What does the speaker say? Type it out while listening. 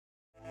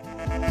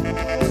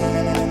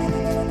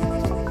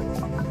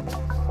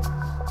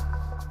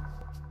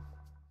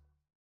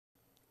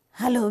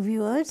Hello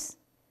viewers,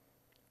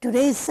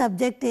 today's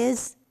subject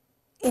is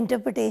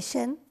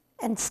interpretation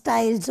and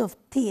styles of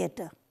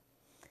theatre.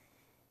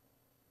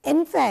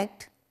 In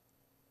fact,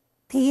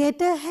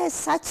 theatre has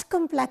such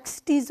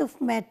complexities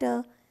of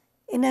matter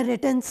in a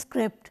written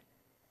script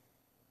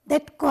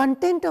that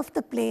content of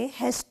the play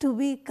has to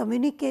be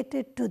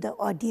communicated to the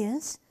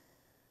audience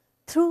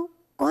through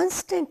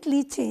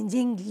constantly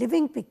changing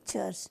living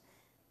pictures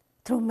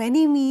through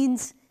many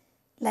means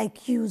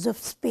like use of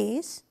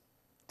space,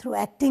 through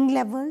acting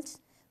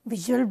levels,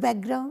 visual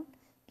background,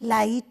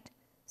 light,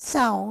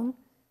 sound,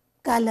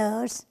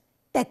 colors,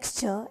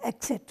 texture,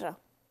 etc.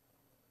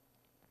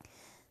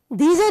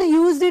 These are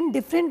used in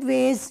different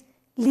ways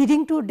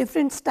leading to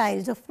different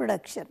styles of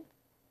production.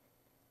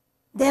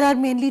 There are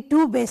mainly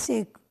two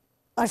basic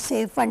or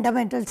say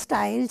fundamental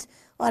styles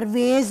or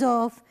ways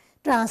of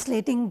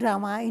translating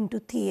drama into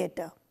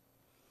theatre.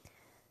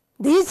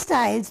 These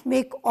styles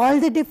make all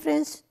the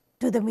difference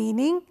to the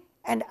meaning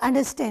and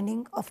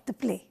understanding of the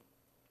play.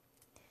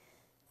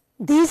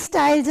 These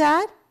styles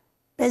are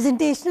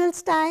presentational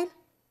style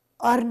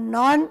or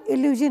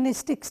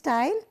non-illusionistic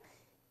style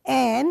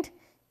and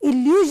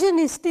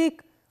illusionistic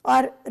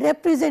or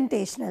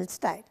representational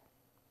style.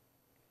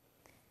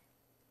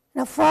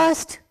 Now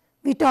first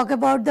we talk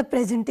about the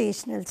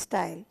presentational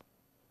style.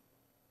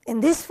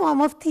 In this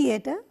form of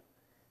theatre,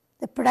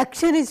 the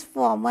production is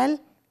formal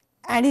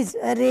and is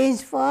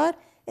arranged for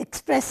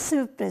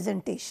expressive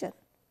presentation.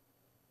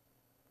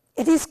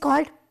 It is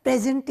called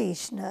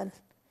presentational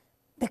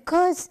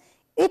because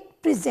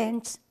it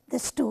presents the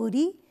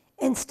story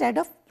instead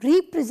of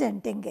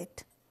representing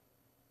it.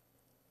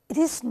 It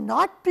is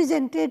not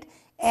presented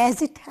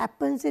as it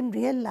happens in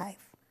real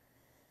life.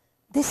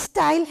 This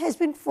style has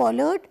been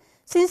followed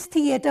since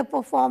theatre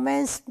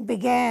performance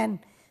began,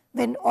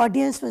 when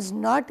audience was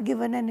not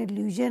given an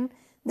illusion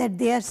that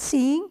they are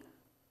seeing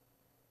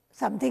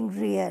something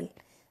real.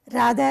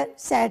 Rather,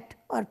 set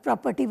or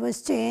property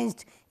was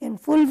changed in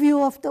full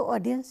view of the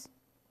audience.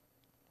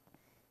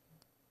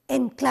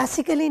 In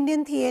classical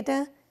Indian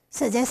theatre,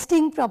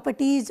 suggesting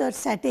properties or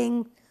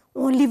setting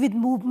only with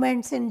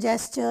movements and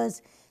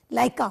gestures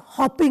like a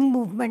hopping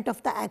movement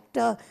of the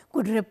actor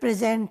could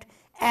represent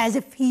as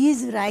if he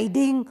is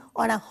riding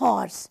on a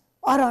horse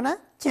or on a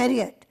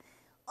chariot,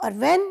 or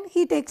when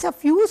he takes a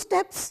few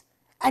steps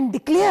and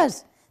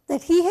declares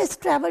that he has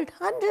travelled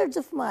hundreds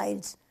of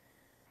miles.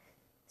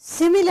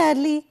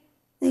 Similarly,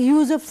 the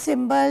use of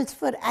symbols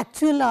for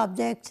actual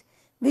objects,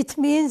 which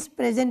means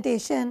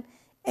presentation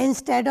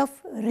instead of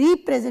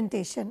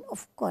representation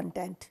of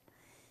content.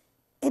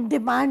 It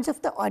demands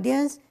of the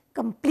audience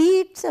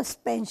complete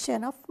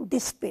suspension of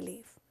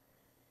disbelief.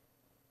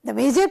 The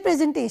major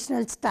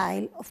presentational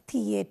style of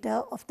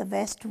theatre of the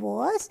West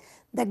was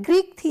the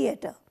Greek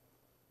theatre.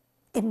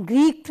 In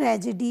Greek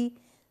tragedy,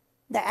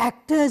 the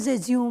actors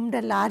assumed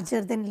a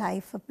larger than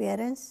life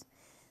appearance.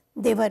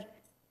 They were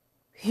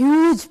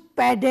huge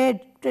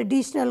padded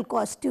traditional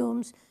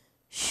costumes,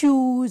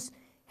 shoes,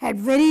 had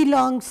very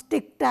long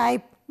stick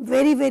type,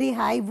 very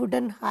high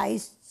wooden high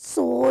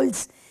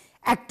soles.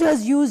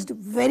 Actors used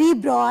very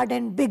broad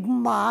and big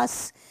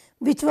masks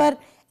which were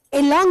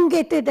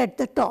elongated at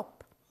the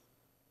top.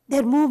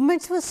 Their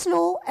movements were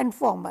slow and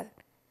formal.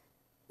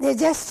 Their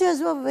gestures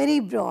were very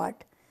broad.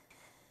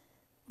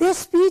 Their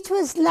speech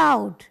was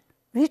loud,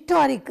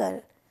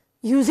 rhetorical,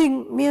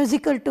 using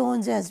musical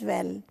tones as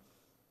well.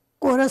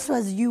 Chorus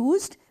was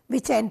used,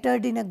 which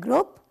entered in a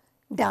group,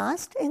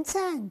 danced and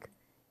sang.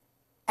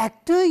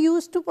 Actor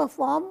used to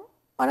perform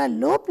on a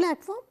low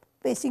platform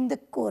facing the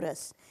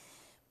chorus.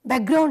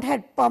 Background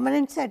had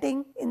permanent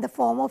setting in the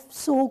form of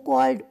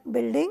so-called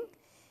building.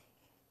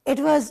 It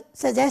was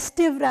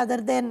suggestive rather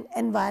than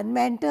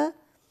environmental.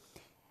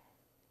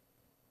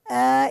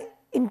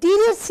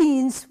 Interior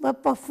scenes were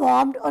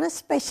performed on a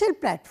special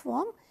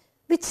platform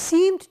which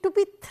seemed to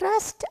be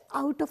thrust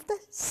out of the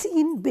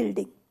scene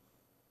building.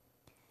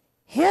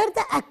 Here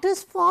the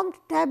actors formed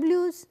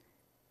tableaus.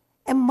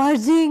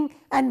 Emerging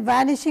and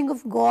vanishing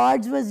of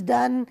gods was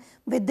done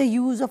with the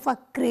use of a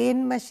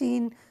crane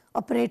machine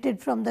operated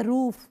from the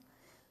roof.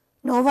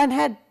 No one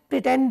had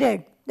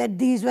pretended that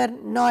these were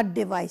not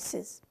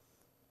devices.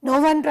 No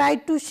one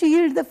tried to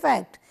shield the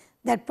fact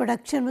that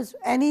production was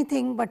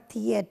anything but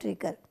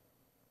theatrical.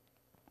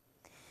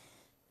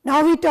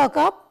 Now we talk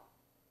of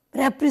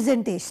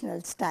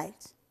representational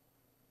styles.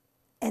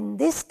 In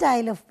this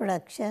style of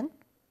production,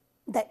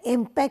 the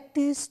impact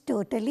is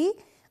totally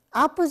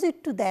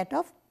opposite to that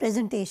of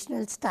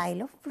presentational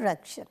style of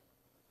production.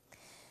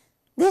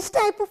 This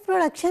type of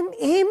production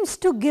aims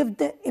to give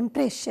the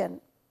impression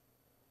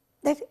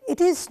that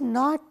it is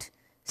not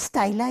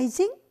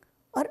stylizing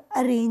or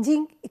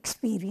arranging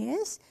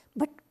experience,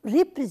 but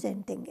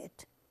representing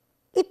it.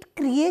 It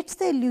creates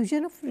the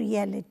illusion of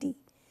reality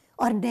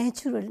or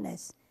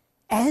naturalness,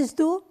 as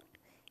though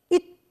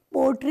it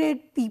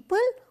portrayed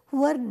people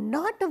who are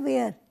not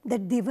aware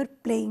that they were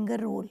playing a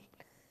role.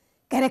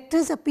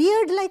 Characters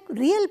appeared like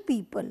real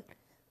people.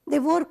 They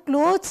wore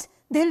clothes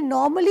they will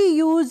normally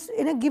use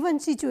in a given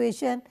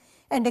situation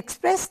and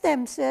express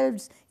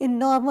themselves in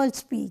normal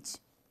speech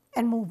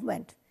and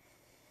movement.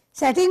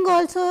 Setting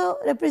also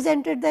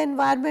represented the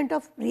environment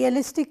of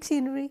realistic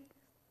scenery.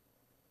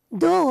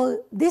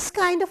 Though this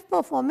kind of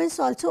performance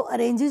also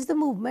arranges the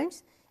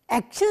movements,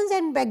 actions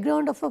and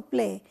background of a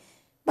play,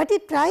 but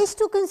it tries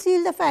to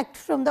conceal the fact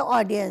from the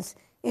audience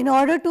in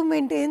order to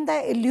maintain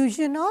the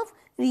illusion of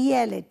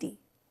reality.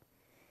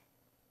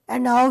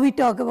 And now we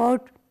talk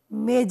about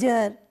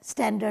major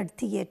standard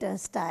theatre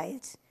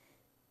styles.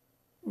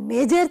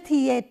 Major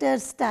theatre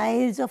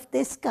styles of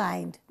this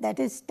kind, that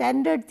is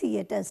standard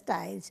theatre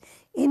styles,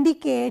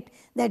 indicate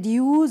that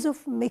use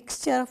of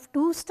mixture of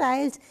two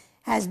styles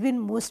has been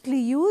mostly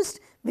used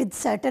with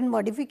certain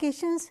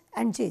modifications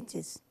and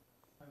changes.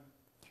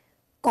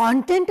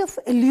 Content of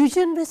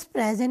illusion was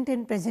present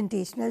in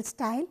presentational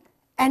style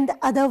and the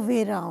other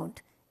way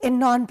round in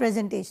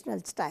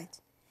non-presentational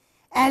styles.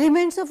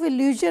 Elements of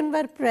illusion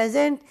were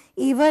present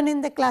even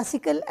in the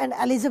classical and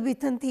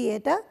Elizabethan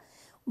theatre,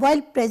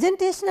 while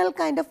presentational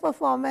kind of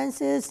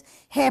performances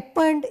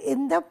happened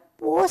in the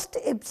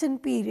post-Ibsen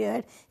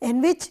period,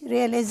 in which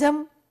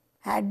realism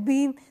had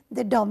been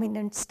the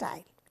dominant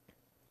style.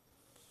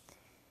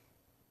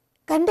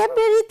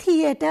 Contemporary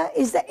theatre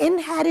is the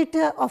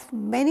inheritor of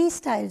many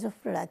styles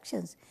of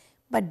productions,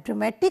 but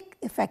dramatic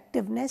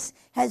effectiveness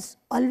has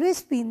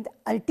always been the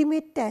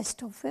ultimate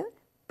test of a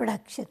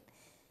production.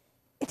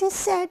 It is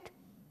said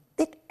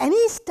that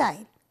any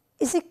style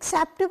is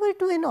acceptable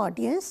to an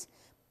audience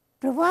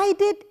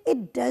provided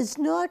it does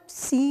not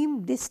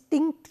seem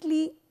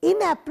distinctly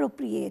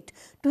inappropriate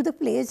to the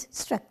play's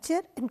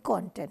structure and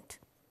content.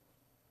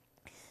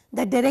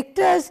 The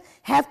directors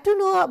have to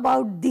know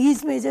about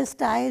these major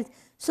styles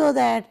so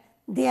that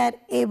they are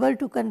able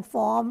to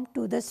conform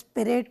to the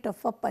spirit of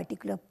a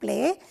particular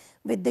play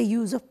with the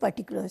use of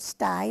particular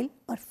style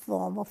or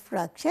form of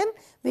production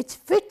which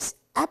fits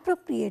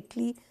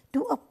appropriately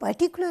to a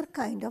particular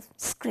kind of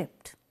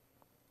script.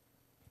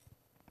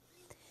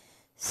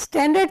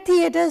 Standard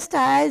theatre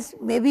styles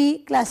may be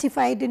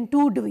classified in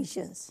two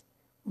divisions.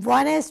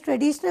 One as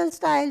traditional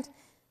styles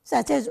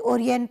such as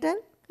Oriental,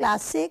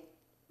 Classic,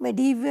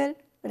 Medieval,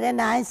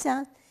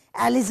 Renaissance,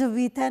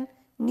 Elizabethan,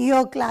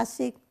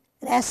 Neoclassic,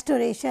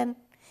 Restoration,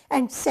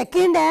 and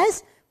second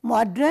as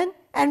modern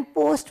and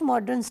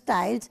postmodern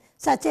styles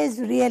such as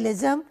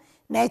Realism,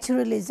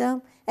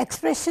 Naturalism,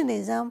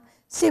 Expressionism,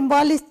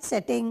 Symbolist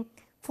setting,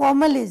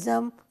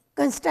 Formalism,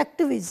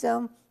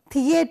 Constructivism,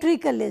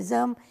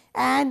 Theatricalism,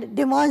 and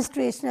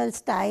demonstrational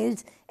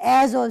styles,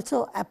 as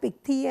also epic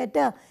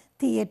theatre,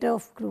 theatre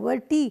of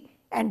cruelty,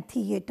 and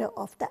theatre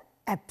of the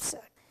absurd.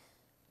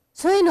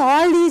 So, in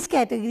all these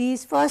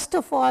categories, first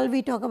of all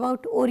we talk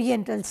about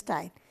Oriental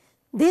style.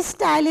 This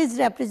style is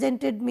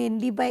represented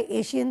mainly by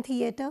Asian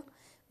theatre,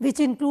 which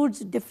includes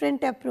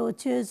different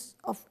approaches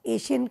of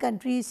Asian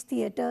countries'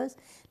 theatres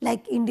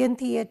like Indian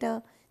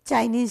theatre,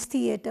 Chinese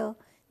theatre,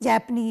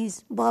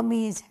 Japanese,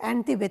 Burmese,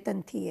 and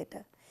Tibetan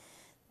theatre.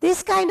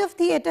 This kind of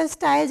theatre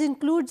styles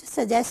includes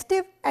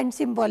suggestive and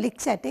symbolic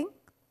setting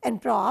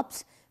and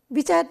props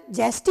which are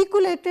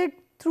gesticulated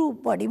through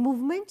body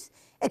movements,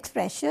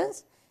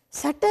 expressions,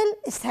 subtle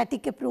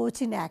aesthetic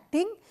approach in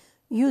acting,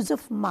 use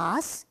of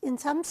mass in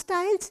some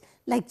styles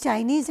like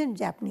Chinese and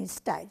Japanese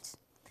styles.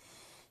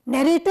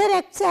 Narrator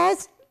acts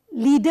as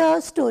leader,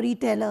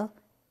 storyteller,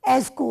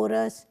 as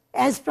chorus,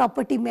 as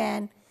property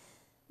man.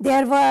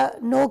 There were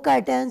no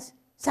curtains,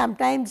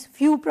 sometimes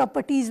few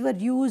properties were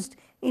used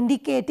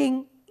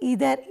indicating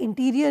either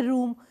interior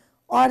room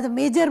or the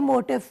major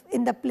motif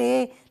in the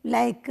play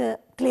like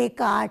clay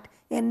cart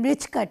in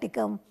Rich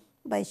Katikam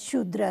by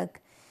Shudrak.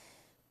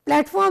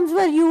 Platforms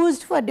were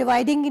used for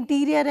dividing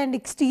interior and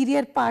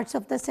exterior parts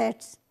of the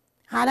sets.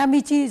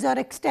 Hanamichis or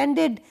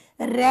extended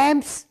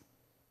ramps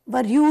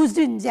were used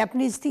in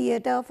Japanese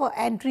theatre for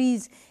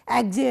entries,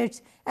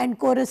 exits, and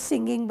chorus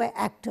singing by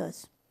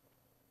actors.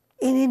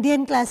 In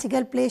Indian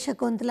classical play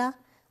Shakuntala,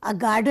 a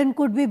garden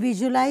could be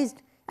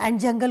visualized and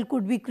jungle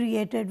could be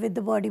created with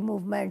the body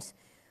movements.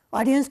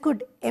 Audience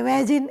could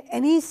imagine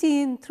any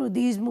scene through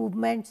these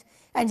movements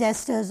and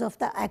gestures of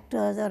the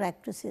actors or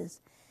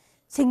actresses.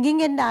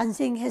 Singing and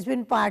dancing has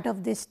been part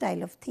of this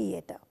style of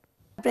theatre.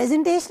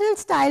 Presentational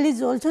style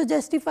is also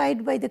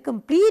justified by the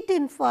complete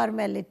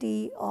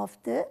informality of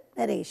the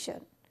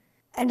narration.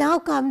 And now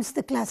comes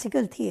the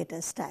classical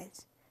theatre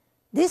styles.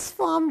 This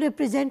form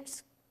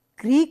represents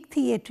Greek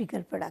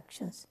theatrical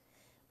productions,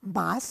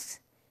 masks,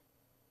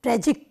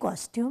 tragic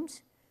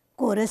costumes,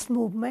 chorus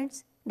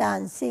movements,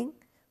 dancing,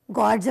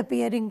 gods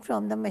appearing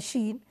from the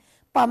machine,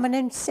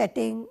 permanent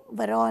setting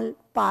were all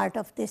part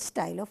of this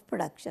style of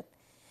production.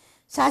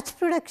 Such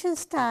production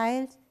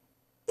styles,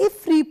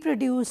 if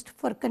reproduced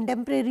for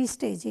contemporary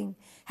staging,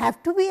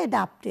 have to be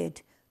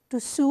adapted to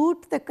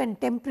suit the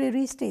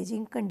contemporary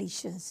staging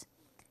conditions,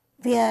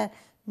 where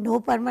no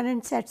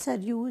permanent sets are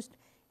used,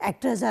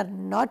 actors are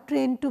not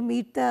trained to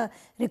meet the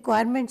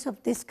requirements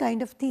of this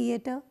kind of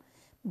theatre,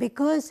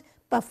 because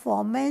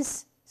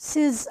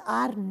performances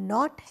are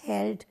not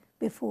held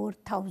before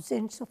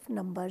thousands of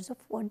numbers of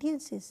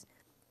audiences.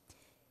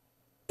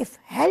 If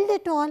held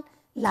at all,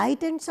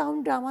 light and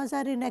sound dramas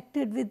are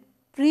enacted with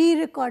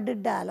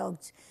pre-recorded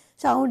dialogues,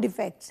 sound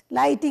effects,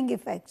 lighting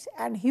effects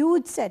and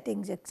huge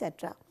settings,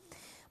 etc.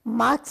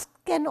 Masks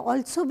can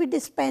also be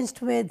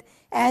dispensed with,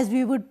 as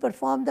we would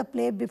perform the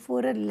play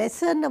before a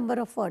lesser number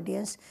of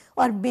audience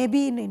or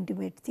maybe in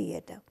intimate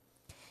theatre.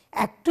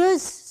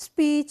 Actors'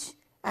 speech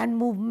and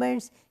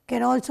movements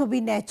can also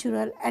be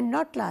natural and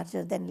not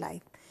larger than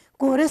life.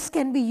 Chorus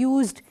can be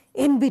used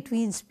in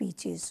between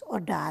speeches or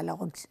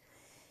dialogues.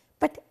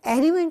 But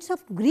elements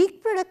of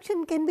Greek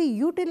production can be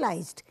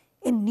utilized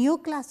in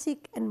neoclassic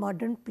and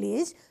modern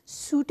plays,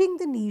 suiting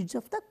the needs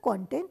of the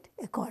content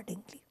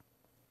accordingly.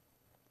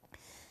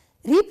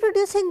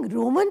 Reproducing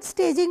Roman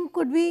staging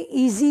could be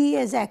easy,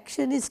 as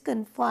action is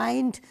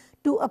confined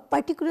to a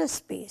particular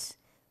space.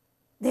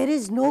 There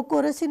is no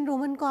chorus in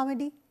Roman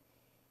comedy.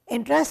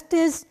 Interest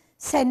is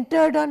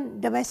centered on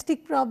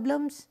domestic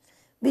problems,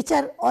 which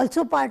are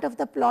also part of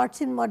the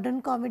plots in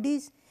modern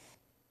comedies.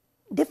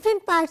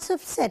 Different parts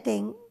of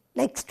setting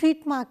like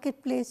street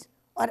marketplace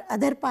or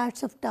other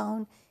parts of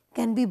town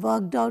can be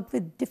worked out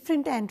with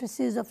different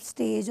entrances of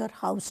stage or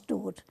house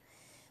door.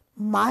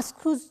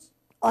 Masks could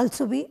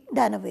also be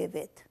done away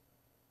with.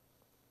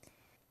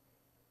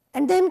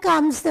 And then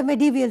comes the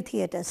medieval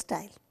theatre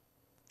style.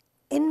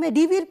 In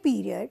medieval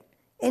period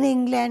in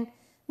England,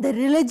 the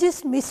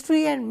religious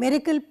mystery and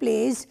miracle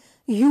plays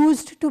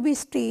used to be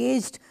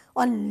staged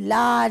on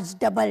large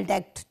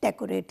double-decked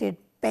decorated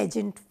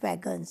pageant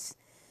wagons.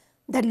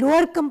 The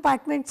lower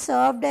compartment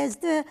served as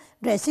the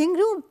dressing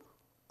room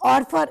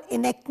or for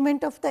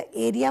enactment of the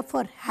area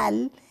for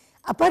hell.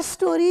 Upper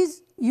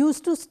stories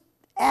used to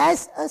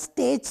as a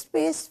stage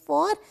space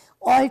for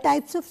all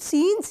types of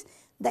scenes.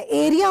 The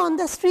area on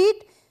the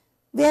street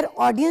where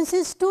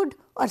audiences stood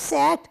or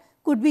sat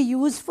could be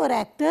used for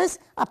actors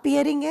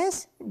appearing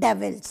as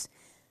devils.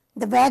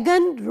 The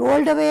wagon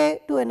rolled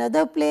away to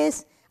another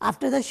place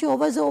after the show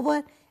was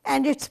over,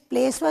 and its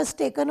place was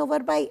taken over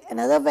by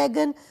another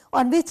wagon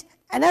on which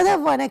another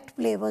one-act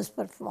play was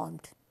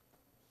performed.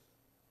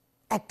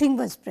 Acting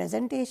was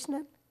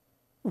presentational.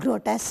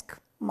 Grotesque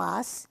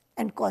masks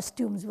and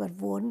costumes were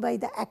worn by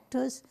the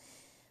actors.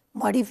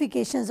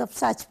 Modifications of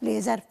such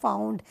plays are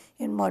found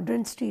in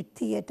modern street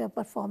theatre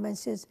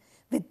performances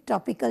with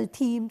topical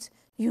themes,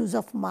 use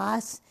of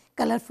masks,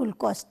 colorful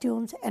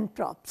costumes and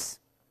props.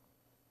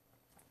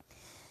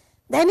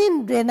 Then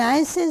in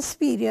Renaissance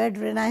period,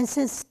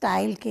 Renaissance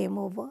style came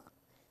over.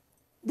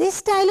 This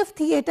style of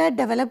theatre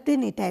developed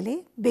in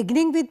Italy,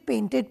 beginning with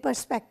painted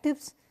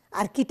perspectives,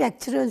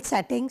 architectural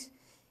settings.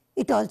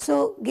 It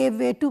also gave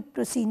way to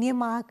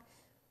proscenium arc,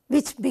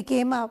 which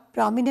became a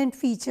prominent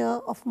feature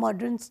of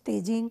modern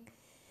staging.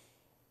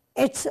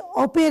 Its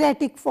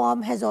operatic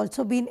form has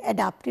also been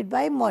adapted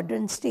by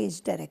modern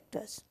stage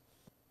directors.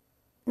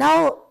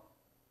 Now,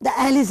 the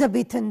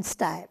Elizabethan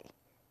style.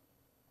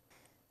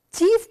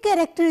 Chief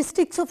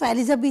characteristics of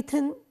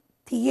Elizabethan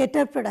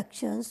theatre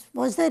productions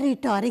was the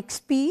rhetoric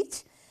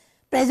speech,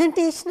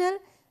 presentational,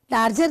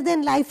 larger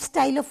than life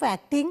style of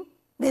acting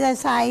with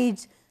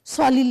asides,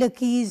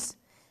 soliloquies,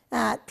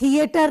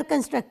 theatre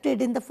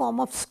constructed in the form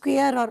of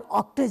square or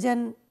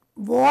octagon,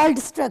 walled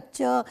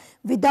structure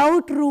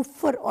without roof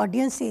for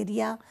audience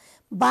area,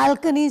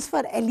 balconies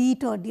for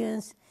elite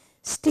audience,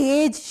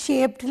 stage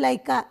shaped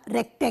like a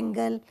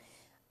rectangle,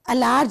 a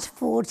large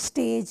fourth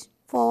stage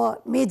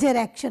for major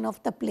action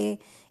of the play,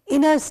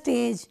 inner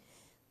stage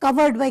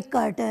covered by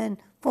curtain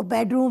for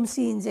bedroom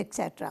scenes,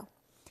 etc.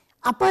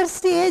 Upper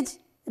stage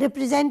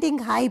representing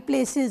high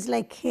places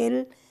like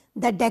hill,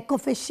 the deck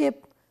of a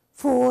ship,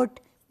 fort,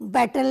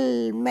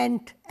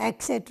 battlement,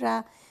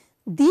 etc.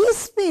 These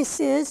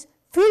spaces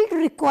filled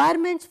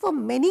requirements for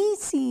many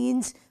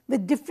scenes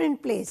with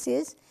different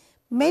places.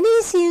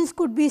 Many scenes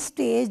could be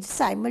staged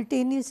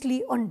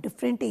simultaneously on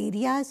different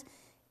areas.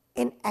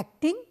 In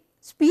acting,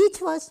 speech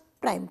was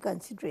prime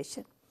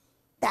consideration.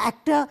 The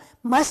actor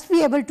must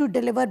be able to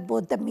deliver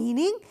both the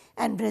meaning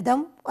and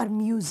rhythm or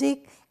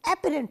music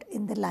apparent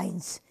in the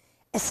lines.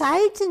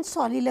 Asides and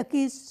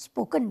soliloquies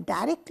spoken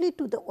directly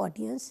to the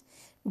audience,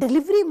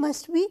 delivery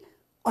must be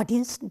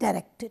audience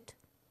directed.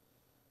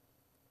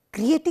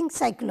 Creating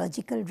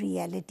psychological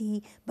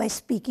reality by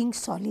speaking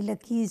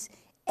soliloquies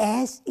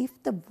as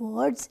if the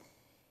words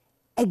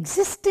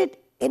existed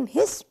in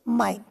his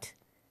mind.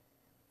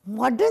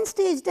 Modern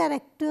stage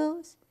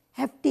directors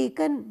have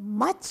taken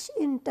much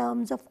in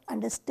terms of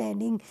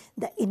understanding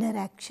the inner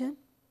action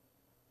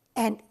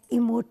and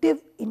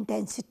emotive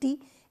intensity,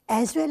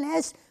 as well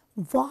as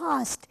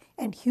vast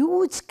and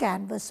huge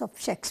canvas of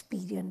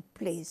Shakespearean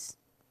plays.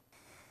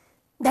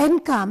 Then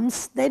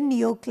comes the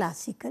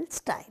neoclassical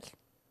style.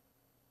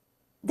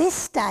 This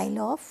style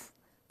of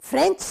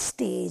French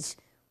stage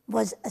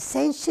was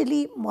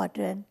essentially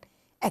modern.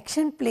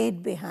 Action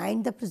played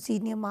behind the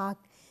proscenium arc,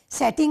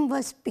 setting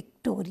was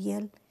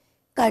pictorial,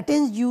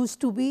 curtains used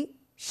to be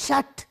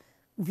shut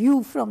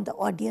view from the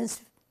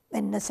audience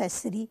when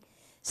necessary,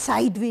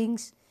 side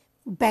wings,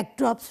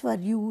 backdrops were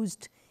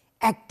used,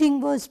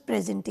 acting was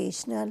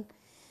presentational.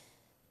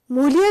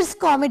 Moliere's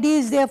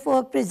comedies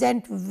therefore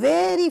present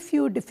very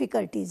few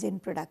difficulties in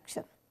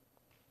production.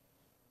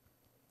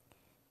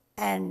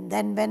 And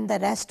then when the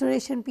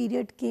Restoration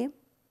period came,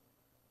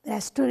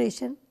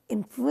 Restoration,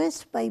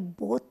 influenced by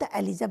both the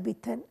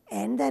Elizabethan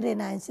and the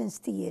Renaissance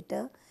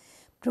theatre,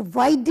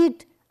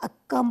 provided a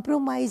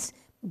compromise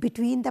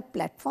between the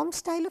platform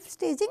style of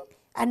staging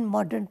and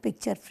modern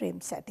picture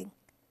frame setting.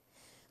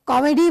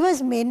 Comedy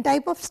was main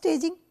type of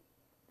staging,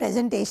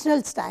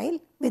 presentational style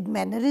with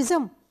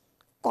mannerism,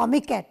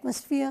 comic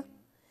atmosphere.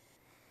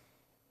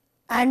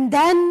 And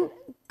then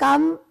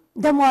come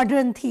the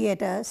modern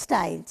theatre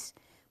styles.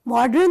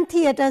 Modern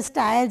theatre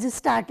styles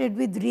started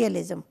with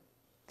realism.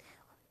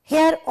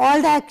 Here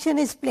all the action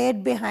is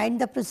played behind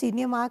the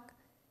proscenium arc,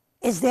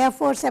 is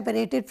therefore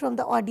separated from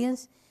the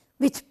audience,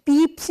 which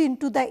peeps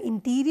into the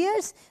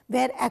interiors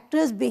where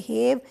actors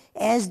behave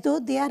as though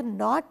they are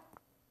not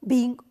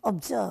being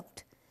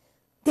observed.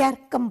 They are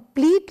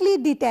completely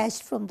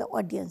detached from the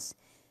audience.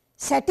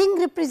 Setting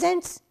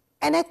represents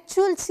an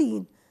actual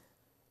scene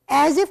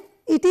as if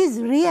it is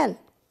real.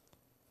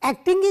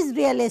 Acting is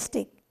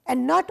realistic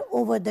and not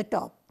over the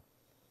top.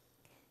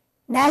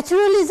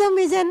 Naturalism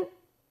is an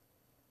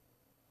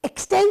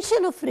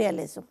extension of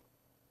realism.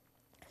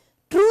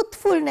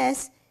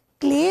 Truthfulness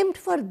claimed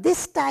for this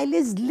style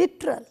is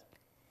literal.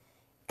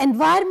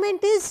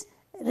 Environment is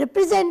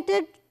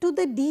represented to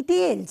the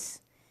details.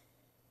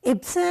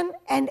 Ibsen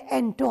and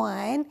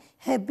Antoine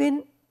have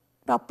been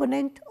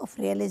proponent of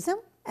realism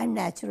and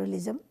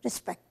naturalism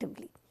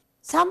respectively.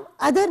 Some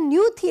other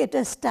new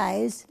theatre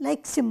styles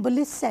like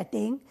symbolist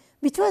setting,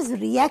 which was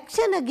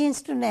reaction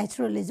against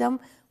naturalism,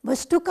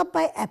 was took up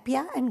by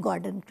Appia and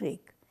Gordon Craig.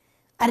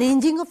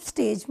 Arranging of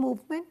stage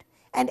movement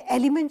and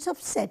elements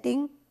of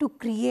setting to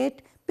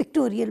create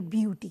pictorial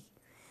beauty.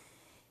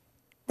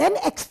 Then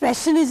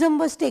expressionism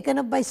was taken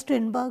up by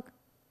Strindberg,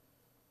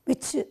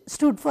 which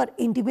stood for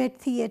intimate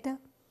theatre.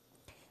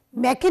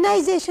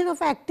 Mechanization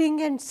of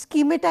acting and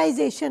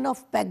schematization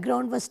of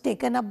background was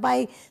taken up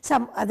by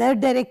some other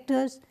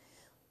directors.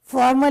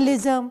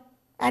 Formalism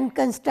and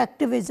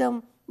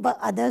constructivism were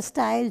other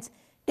styles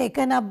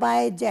taken up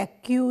by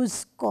Jacques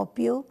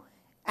Scopio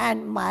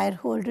and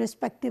Meyerhold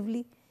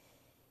respectively.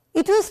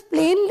 It was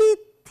plainly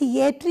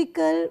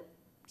theatrical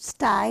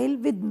style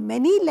with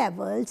many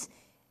levels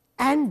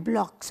and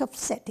blocks of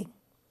setting.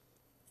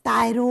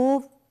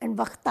 Tyrov and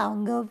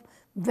Vakhtangov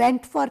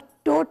went for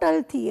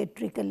total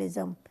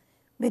theatricalism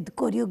with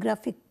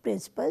choreographic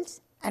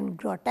principles and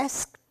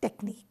grotesque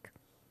technique.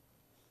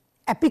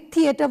 Epic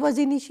theatre was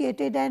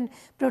initiated and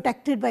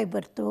protected by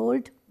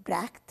Bertolt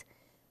Brecht,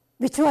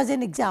 which was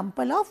an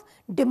example of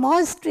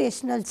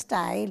demonstrational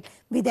style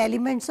with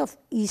elements of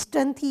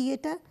Eastern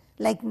theatre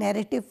like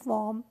narrative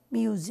form,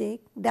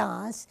 music,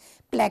 dance,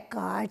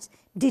 placards,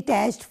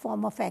 detached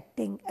form of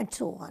acting and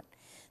so on.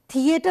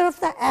 Theatre of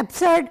the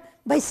absurd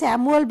by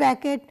Samuel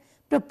Beckett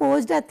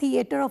proposed a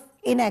theatre of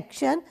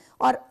inaction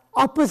or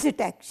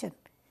opposite action,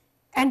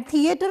 and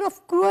theatre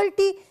of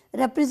cruelty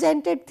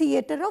represented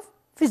theatre of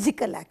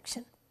physical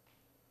action.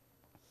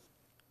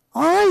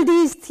 All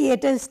these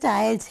theatre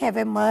styles have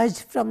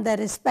emerged from the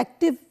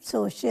respective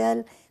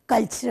social,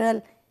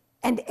 cultural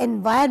and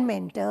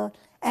environmental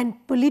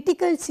and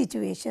political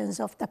situations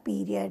of the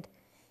period,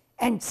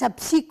 and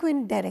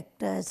subsequent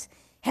directors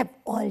have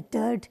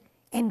altered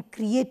and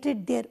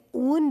created their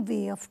own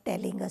way of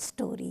telling a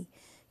story,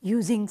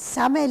 using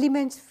some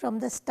elements from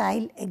the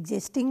style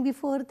existing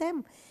before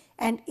them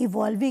and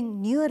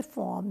evolving newer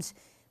forms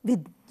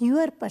with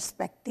newer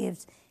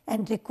perspectives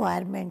and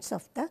requirements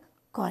of the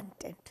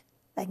content.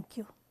 Thank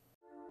you.